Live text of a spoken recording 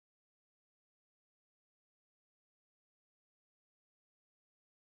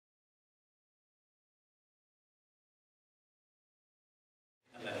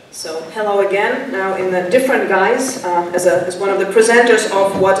So hello again, now in a different guise, as one of the presenters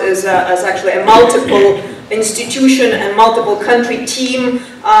of what is as actually a multiple institution and multiple country team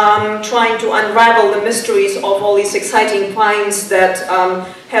trying to unravel the mysteries of all these exciting finds that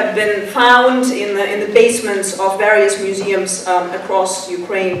have been found in the basements of various museums across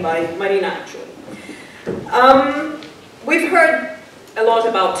Ukraine by Marina, actually. We've heard a lot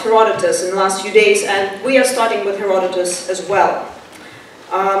about Herodotus in the last few days, and we are starting with Herodotus as well.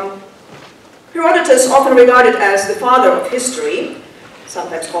 Herodotus, often regarded as the father of history,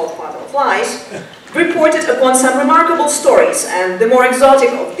 sometimes called father of lies, reported upon some remarkable stories, and the more exotic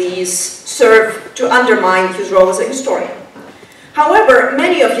of these serve to undermine his role as a historian. However,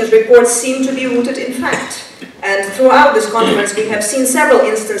 many of his reports seem to be rooted in fact, and throughout this conference we have seen several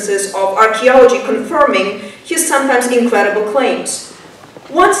instances of archaeology confirming his sometimes incredible claims.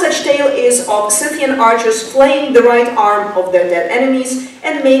 One such tale is of Scythian archers flaying the right arm of their dead enemies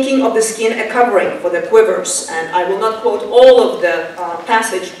and making of the skin a covering for their quivers. And I will not quote all of the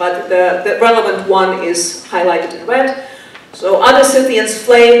passage, but the relevant one is highlighted in red. So other Scythians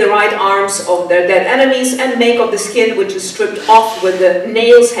flay the right arms of their dead enemies and make of the skin, which is stripped off with the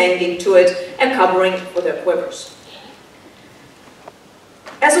nails hanging to it, a covering for their quivers.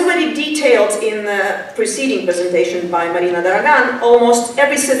 As already detailed in the preceding presentation by Marina Daragan, almost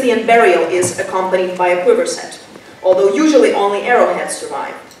every Scythian burial is accompanied by a quiver set, although usually only arrowheads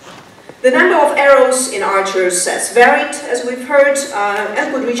survive. The number of arrows in archers' sets varied, as we've heard,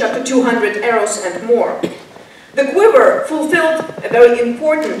 and could reach up to 200 arrows and more. The quiver fulfilled a very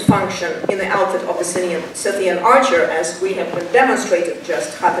important function in the outfit of the Scythian archer, as we have demonstrated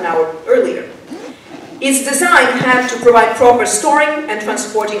just half an hour earlier. Its design had to provide proper storing and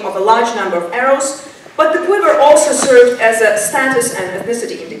transporting of a large number of arrows, but the quiver also served as a status and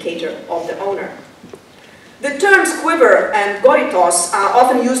ethnicity indicator of the owner. The terms quiver and goritos are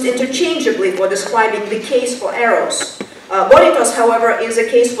often used interchangeably for describing the case for arrows. Goritos, however, is a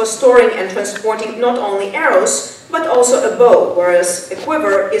case for storing and transporting not only arrows, but also a bow, whereas a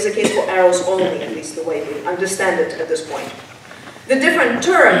quiver is a case for arrows only, at least the way we understand it at this point. The different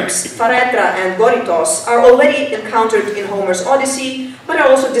terms, pharetra and goritos, are already encountered in Homer's Odyssey, but are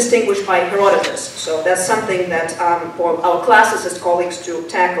also distinguished by Herodotus. So that's something that for our classicist colleagues to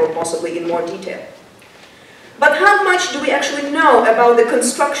tackle possibly in more detail. But how much do we actually know about the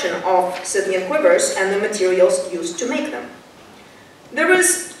construction of Scythian quivers and the materials used to make them? There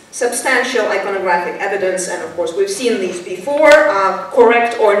is substantial iconographic evidence, and of course we've seen these before.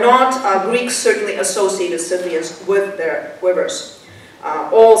 Correct or not, Greeks certainly associated Scythians with their quivers.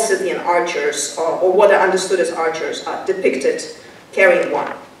 All Scythian archers, or what are understood as archers, are depicted carrying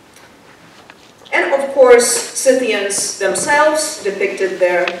one. And of course, Scythians themselves depicted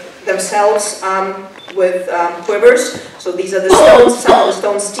themselves with quivers. So these are the stones, some of the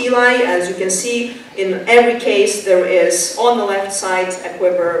stone stelae. As you can see, in every case there is on the left side a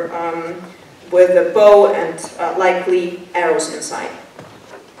quiver with a bow and likely arrows inside.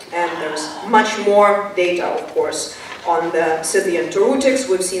 And there's much more data, of course, on the Scythian Tarutics.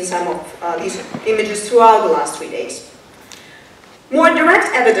 We've seen some of these images throughout the last 3 days. More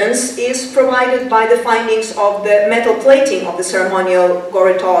direct evidence is provided by the findings of the metal plating of the ceremonial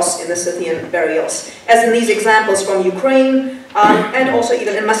goritos in the Scythian burials, as in these examples from Ukraine, and also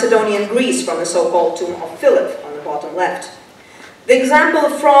even in Macedonian Greece from the so-called tomb of Philip on the bottom left. The example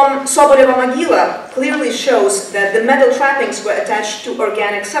from Soboreva Mogila clearly shows that the metal trappings were attached to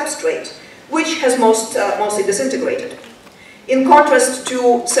organic substrate, which has mostly disintegrated. In contrast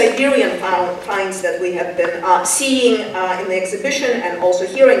to Siberian finds that we have been seeing in the exhibition and also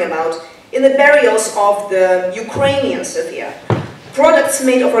hearing about in the burials of the Ukrainian Scythia, products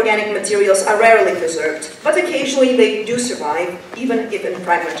made of organic materials are rarely preserved, but occasionally they do survive, even if in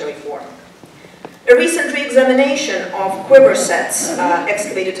fragmentary form. A recent re-examination of quiver sets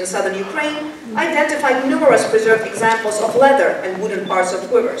excavated in southern Ukraine identified numerous preserved examples of leather and wooden parts of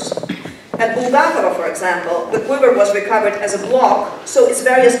quivers. At Bulgakova, for example, the quiver was recovered as a block, so its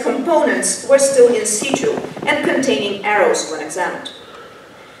various components were still in situ and containing arrows when examined.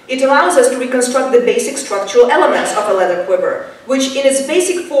 It allows us to reconstruct the basic structural elements of a leather quiver, which in its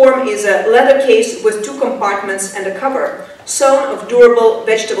basic form is a leather case with 2 compartments and a cover, sewn of durable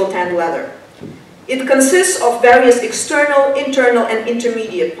vegetable tanned leather. It consists of various external, internal, and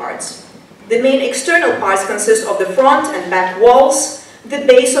intermediate parts. The main external parts consist of the front and back walls, the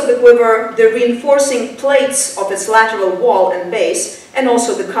base of the quiver, the reinforcing plates of its lateral wall and base, and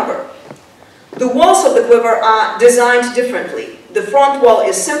also the cover. The walls of the quiver are designed differently. The front wall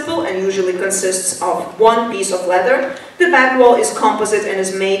is simple and usually consists of one piece of leather. The back wall is composite and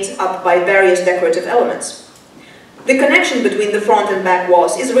is made up by various decorative elements. The connection between the front and back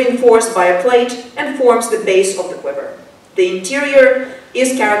walls is reinforced by a plate and forms the base of the quiver. The interior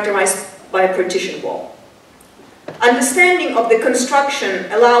is characterized by a partition wall. Understanding of the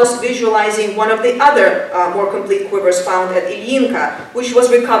construction allows visualizing one of the other more complete quivers found at Ilyinka, which was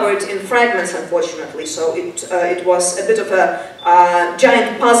recovered in fragments, unfortunately, so it was a bit of a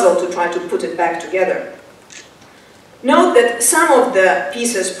giant puzzle to try to put it back together. Note that some of the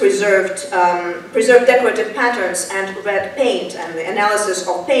pieces preserved decorative patterns and red paint, and the analysis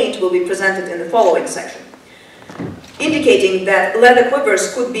of paint will be presented in the following section, indicating that leather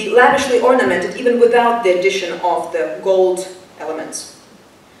quivers could be lavishly ornamented even without the addition of the gold elements.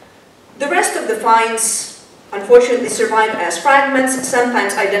 The rest of the finds unfortunately survive as fragments,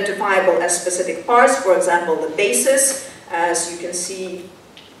 sometimes identifiable as specific parts, for example the bases, as you can see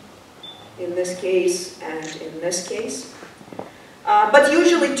in this case and in this case, but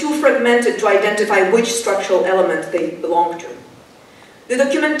usually too fragmented to identify which structural element they belong to. The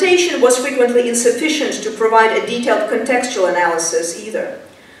documentation was frequently insufficient to provide a detailed contextual analysis either.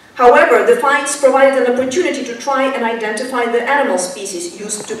 However, the finds provided an opportunity to try and identify the animal species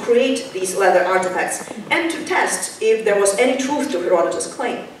used to create these leather artifacts and to test if there was any truth to Herodotus'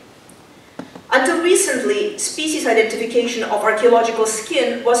 claim. Until recently, species identification of archaeological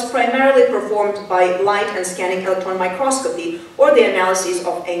skin was primarily performed by light and scanning electron microscopy or the analysis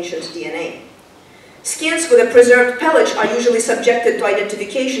of ancient DNA. Skins with a preserved pelage are usually subjected to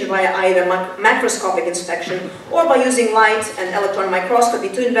identification via either macroscopic inspection or by using light and electron microscopy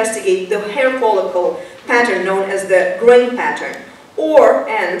to investigate the hair follicle pattern known as the grain pattern,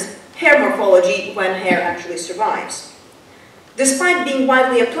 and hair morphology when hair actually survives. Despite being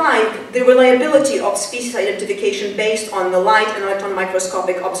widely applied, the reliability of species identification based on the light and electron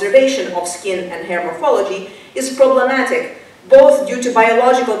microscopic observation of skin and hair morphology is problematic, both due to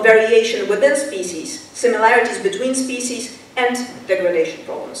biological variation within species, similarities between species, and degradation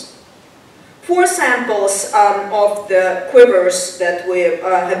problems. 4 samples of the quivers that we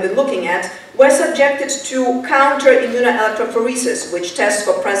have been looking at were subjected to counter-immunoelectrophoresis, which tests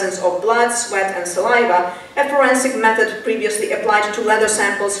for presence of blood, sweat, and saliva, a forensic method previously applied to leather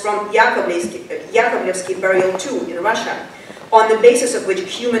samples from Yakovlevsky Burial 2 in Russia, on the basis of which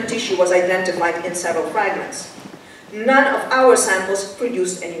human tissue was identified in several fragments. None of our samples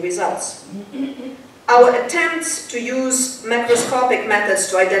produced any results. Our attempts to use macroscopic methods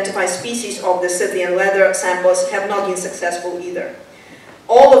to identify species of the Scythian leather samples have not been successful either.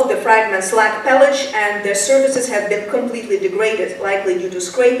 All of the fragments lack pelage and their surfaces have been completely degraded, likely due to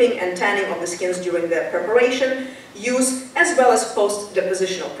scraping and tanning of the skins during the preparation, use, as well as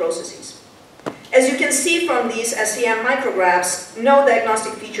post-depositional processes. As you can see from these SEM micrographs, no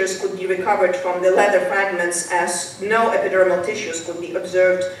diagnostic features could be recovered from the leather fragments, as no epidermal tissues could be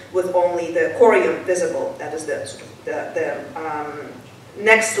observed with only the corium visible, that is the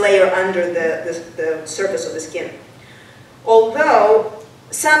next layer under the surface of the skin. Although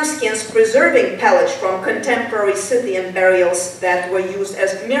some skins preserving pelage from contemporary Scythian burials that were used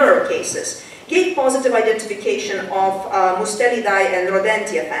as mirror cases gave positive identification of Mustelidae and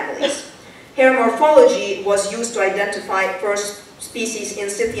Rodentia families. Hair morphology was used to identify first species in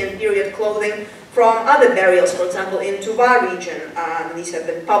Scythian period clothing from other burials, for example in Tuva region. These have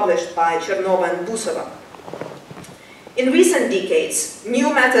been published by Chernova and Busova. In recent decades,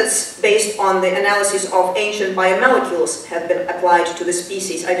 new methods based on the analysis of ancient biomolecules have been applied to the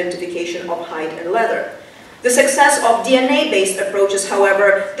species identification of hide and leather. The success of DNA-based approaches,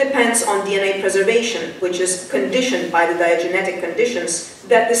 however, depends on DNA preservation, which is conditioned by the diagenetic conditions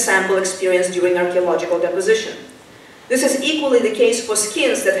that the sample experienced during archaeological deposition. This is equally the case for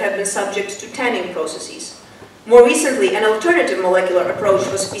skins that have been subject to tanning processes. More recently, an alternative molecular approach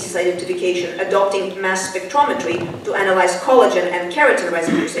for species identification, adopting mass spectrometry to analyze collagen and keratin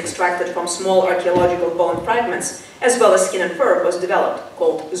residues extracted from small archaeological bone fragments, as well as skin and fur, was developed,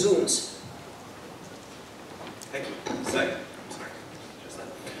 called zooms. Thank you.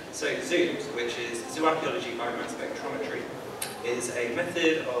 So zooms, which is zooarchaeology by mass spectrometry, is a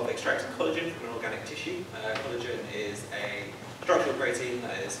method of extracting collagen from an organic tissue. Collagen is a structural protein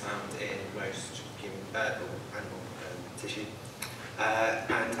that is found in most human or animal tissue,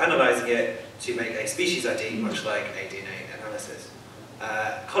 and analysing it to make a species ID, much like a DNA analysis.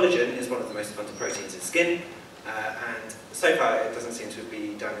 Collagen is one of the most abundant proteins in skin, and so far it doesn't seem to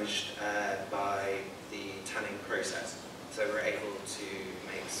be damaged by the tanning process, so we're able to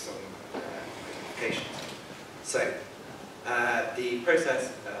make some modifications. So the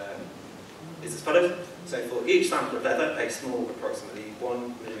process is as follows. So for each sample of leather, a small, approximately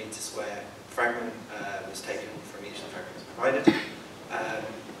 1 mm square fragment was taken from each of the fragments provided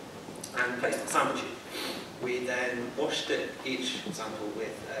and placed in the sample tube. We then washed each sample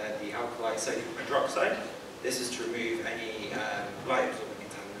with the alkali sodium hydroxide. This is to remove any light-absorbing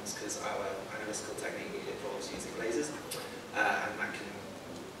contaminants, because our analytical technique involves using lasers, and that can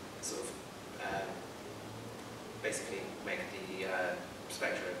sort of basically make the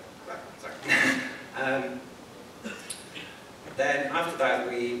spectra black. Sorry. Then after that,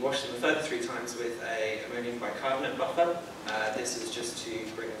 we washed them a further 3 times with a ammonium bicarbonate buffer. This is just to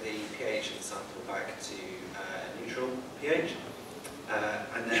bring the pH of the sample back to a neutral pH.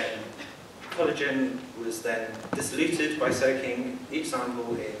 And then collagen was then diluted by soaking each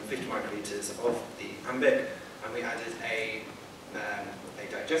sample in 50 microliters of the ambic, and we added a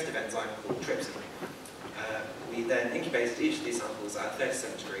digestive enzyme called trypsin. We then incubated each of these samples at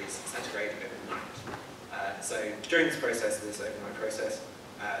 37 degrees centigrade overnight. So during this process, this overnight process,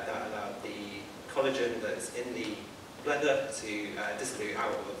 that allowed the collagen that's in the leather to dissolute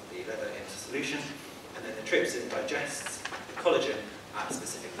out of the leather into solution, and then the trypsin digests the collagen at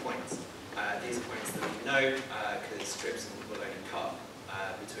specific points. These are points that we know because trypsin will only cut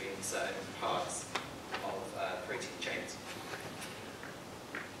between certain parts of protein chains.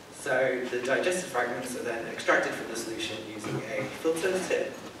 So the digested fragments are then extracted from the solution using a filter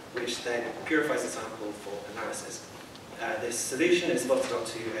tip, which then purifies the sample for analysis. This solution is slotted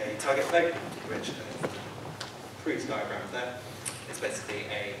onto a target plate, which proves diagram there. It's basically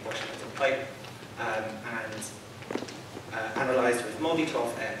a washington plate, and analysed with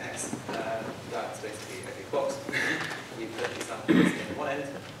multi-cloth AMX. That's basically a big box. You put the samples in one end,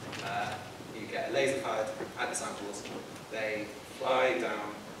 you get a laser fired at the samples, they fly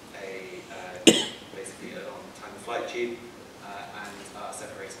down basically a long time of flight tube, and are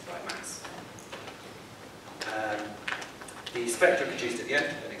separated by mass. The spectra produced at the end,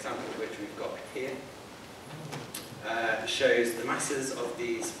 an example of which we've got here, shows the masses of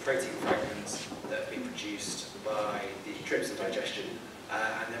these protein fragments that have been produced by the trypsin digestion,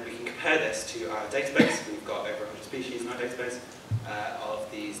 and then we can compare this to our database. We've got over 100 species in our database of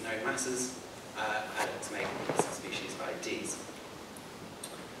these known masses, and to make some species IDs.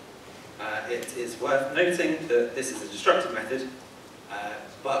 It is worth noting that this is a destructive method,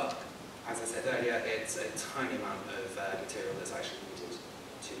 but as I said earlier, it's a tiny amount of material that's actually needed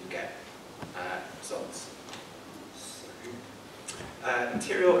to get results.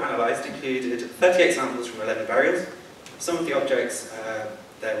 Material analysed included 38 samples from 11 burials. Some of the objects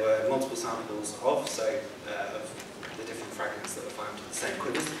there were multiple samples of, so of the different fragments that were found in the same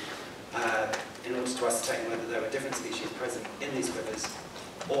quivers, in order to ascertain whether there were different species present in these quivers,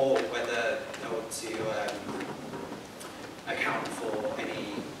 or whether in order to account for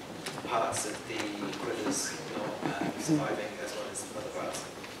any parts of the quivers not surviving as well as other parts.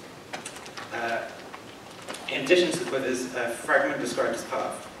 In addition to the quivers, a fragment described as part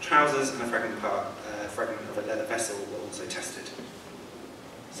of trousers and a fragment of a leather vessel were also tested.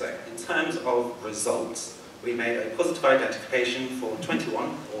 So, in terms of results, we made a positive identification for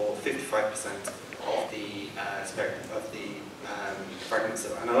 21, or 55%, of the fragments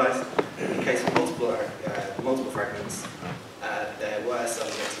that were analysed. In the case of multiple fragments, there were some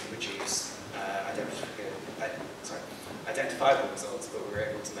that didn't produce identifiable results, but we were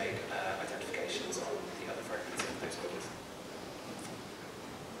able to make identifications on the other fragments of those quivers.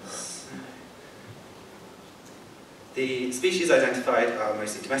 The species identified are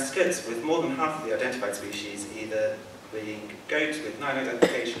mostly domesticates, with more than half of the identified species either being goat with 9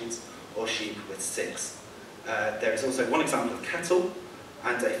 identifications or sheep with 6. There is also one example of cattle,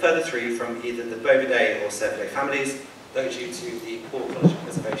 and a further 3 from either the Bovidae or Cervidae families, though due to the poor collagen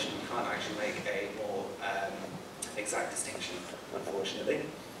preservation, we can't actually make a more exact distinction, unfortunately.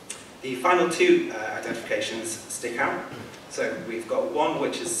 The final 2 identifications stick out. So we've got one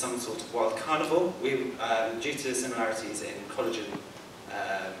which is some sort of wild carnivore. Due to similarities in collagen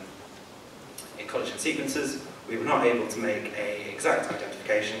sequences, we were not able to make an exact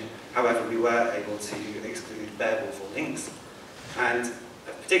identification. However, we were able to exclude bear wolf or lynx. And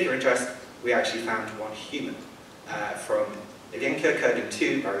of particular interest, we actually found one human from Ilienka Kurgan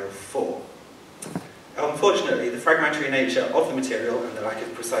 2, burial 4. Unfortunately, the fragmentary nature of the material and the lack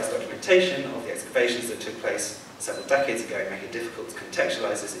of precise documentation of the excavations that took place several decades ago make it difficult to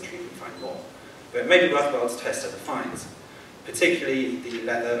contextualise this intrigue and find more. But it may be worthwhile to test other finds, particularly the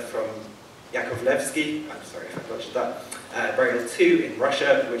leather from Yakovlevsky, I'm sorry if I butchered that, burial 2 in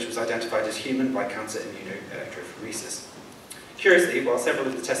Russia, which was identified as human by cancer immunoelectrophoresis. Curiously, while several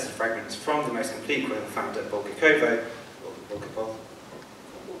of the tested fragments from the most complete quiver found at Bulgakovo,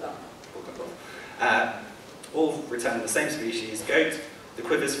 all return the same species, goat. The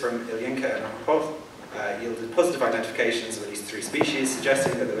quivers from Ilienka and Arapov yielded positive identifications of at least 3 species,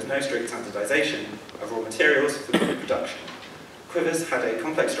 suggesting that there was no strict standardization of raw materials for quiver production. Quivers had a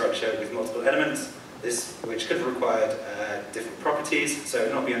complex structure with multiple elements, which could have required different properties, so it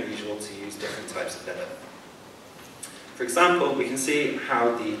would not be unusual to use different types of leather. For example, we can see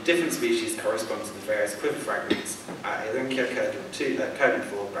how the different species correspond to the various quiver fragments at Ilunkia, Kurgan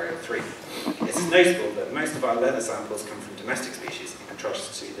 4, Burial 3. It is notable that most of our leather samples come from domestic species, in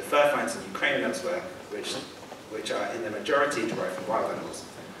contrast to the fur finds in Ukraine and elsewhere, which are in the majority derived from wild animals.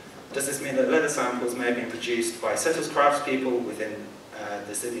 Does this mean that leather samples may have been produced by settlers craftspeople within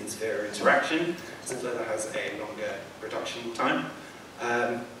the Scythian sphere of interaction, since leather has a longer production time?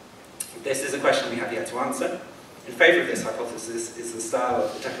 This is a question we have yet to answer. In favour of this hypothesis is the style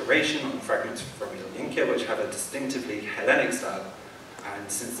of the decoration on the fragments from Ilunkia, which have a distinctively Hellenic style. And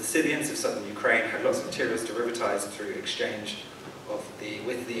since the Scythians of southern Ukraine had lots of materials derivatized through exchange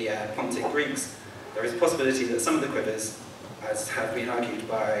with the Pontic Greeks, there is a possibility that some of the quivers, as have been argued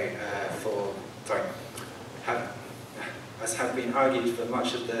for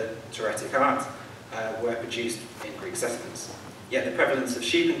much of the Touretic art, were produced in Greek settlements. Yet the prevalence of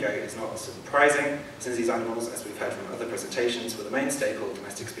sheep and goat is not surprising, since these animals, as we've heard from other presentations, were the main staple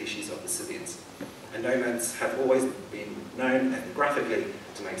domestic species of the Scythians. And nomads have always been known ethnographically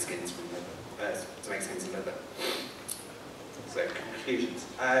to make skins and leather. So, conclusions.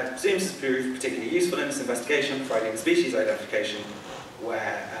 Seems to prove particularly useful in this investigation, providing species identification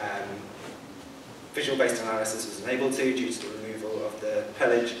where visual-based analysis was unable to due to the removal of the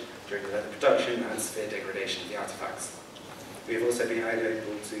pelage during the leather production and severe degradation of the artifacts. We have also been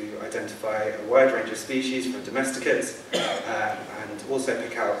able to identify a wide range of species from domesticates and also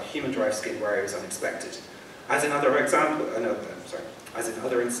pick out human-derived skin where it was unexpected. As in other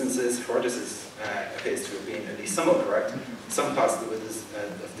instances, Herodotus appears to have been at least somewhat correct. Some parts of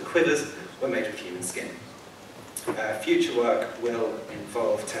the quivers were made of human skin. Future work will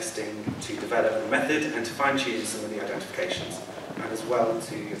involve testing to develop a method and to fine-tune some of the identifications, and as well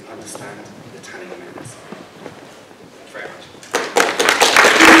to understand the tanning methods. Thank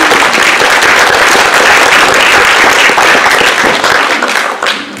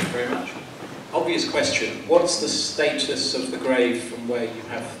you very much. Obvious question. What's the status of the grave from where you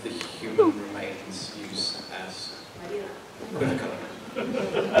have the human remains used as quiver colour?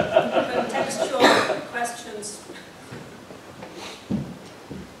 Contextual questions.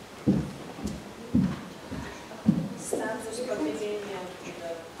 Статус погребения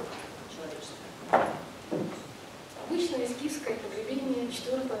человеческого. Обычное скифское погребение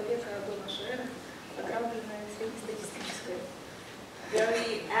IV века до нашей эры, ограбленное среднестатистическое.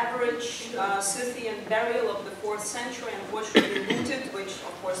 Very average Scythian burial of the 4th century, unfortunately looted, which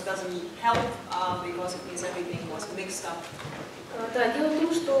of course doesn't help because it means everything was mixed up. Да, дело в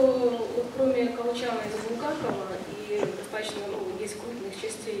том, что кроме Колчана из Булгакова и достаточно есть крупных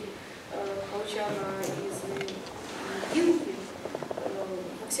частей Колчана из Илки,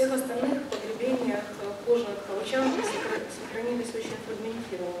 во всех остальных погребениях кожа от Колчана сохранились очень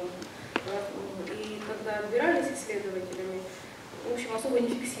фрагментированно. И когда отбирались исследователями, в общем, особо не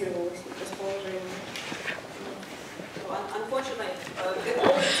фиксировалось их расположение. Unfortunately, in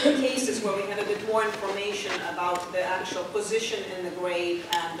all the 2 cases where we had a bit more information about the actual position in the grave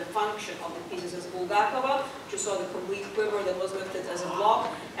and the function of the pieces as Bulgakova, which you saw the complete quiver that was lifted as a block,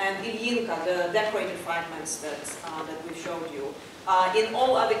 and Ilyinka, the decorated fragments that we showed you. In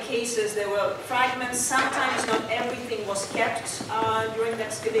all other cases, there were fragments. Sometimes not everything was kept during the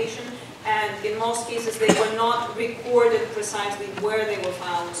excavation, and in most cases they were not recorded precisely where they were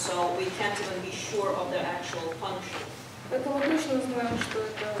found, so we can't even be sure of their actual function. Поэтому мы точно знаем, что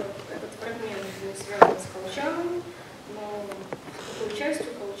этот фрагмент был связан с Колчаном, но какой частью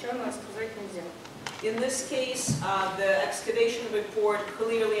Колчана сказать нельзя. In this case, the excavation report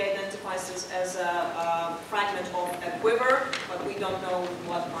clearly identifies this as a fragment of a quiver, but we don't know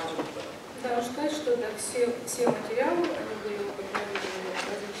what part of the quiver. Да, нужно сказать, что да, все материалы, они были употреблены в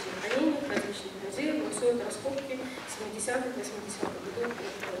различных хранениях, различных музеях, происходят раскопки 70-х, 80-х годов.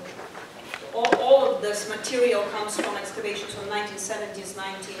 All of this material comes from excavations from 1970s,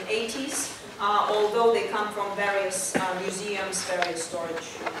 1980s, although they come from various museums, various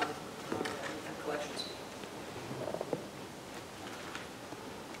storage collections.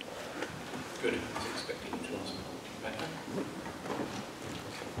 Good. I was expecting you to ask better.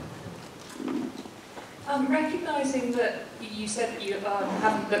 Recognising that you said that you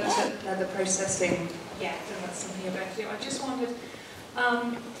haven't looked at leather processing yet, and that's something you're going to do, I just wondered,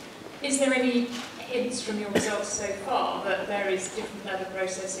 is there any hints from your results so far that there is different leather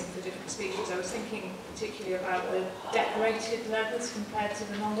processing for different species. I was thinking particularly about the decorated leathers compared to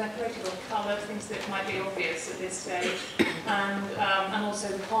the non-decorated, or colour, things that might be obvious at this stage, and also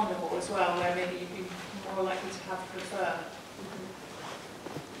the carnivore as well, where maybe you'd be more likely to have prefer.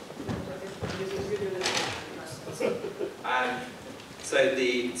 So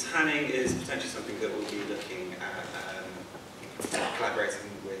the tanning is potentially something that we'll be looking at collaborating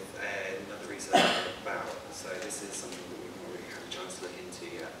with another researcher about. So this is something that we've not really had a chance to look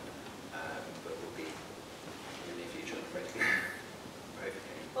into yet, but will be in the near future.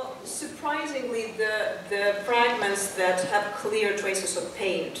 Well, surprisingly, the fragments that have clear traces of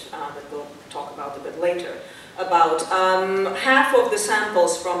paint, that we'll talk about a bit later, about half of the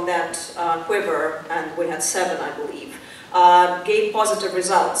samples from that quiver, and we had 7, I believe, gave positive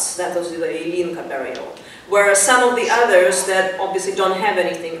results. That was the Ilinka burial. Whereas some of the others that obviously don't have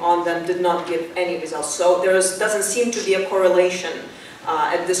anything on them did not give any results. So there doesn't seem to be a correlation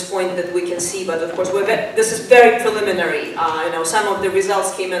at this point that we can see, but of course this is very preliminary. You know, some of the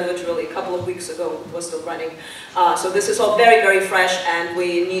results came in literally a couple of weeks ago. It was still running. So this is all very, very fresh, and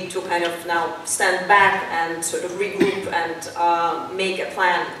we need to kind of now stand back and sort of regroup and make a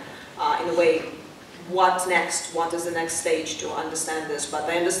plan in a way. What next? What is the next stage to understand this? But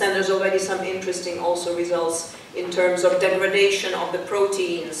I understand there's already some interesting also results in terms of degradation of the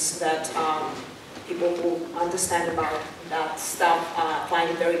proteins that people who understand about that stuff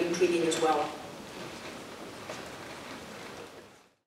find very intriguing as well.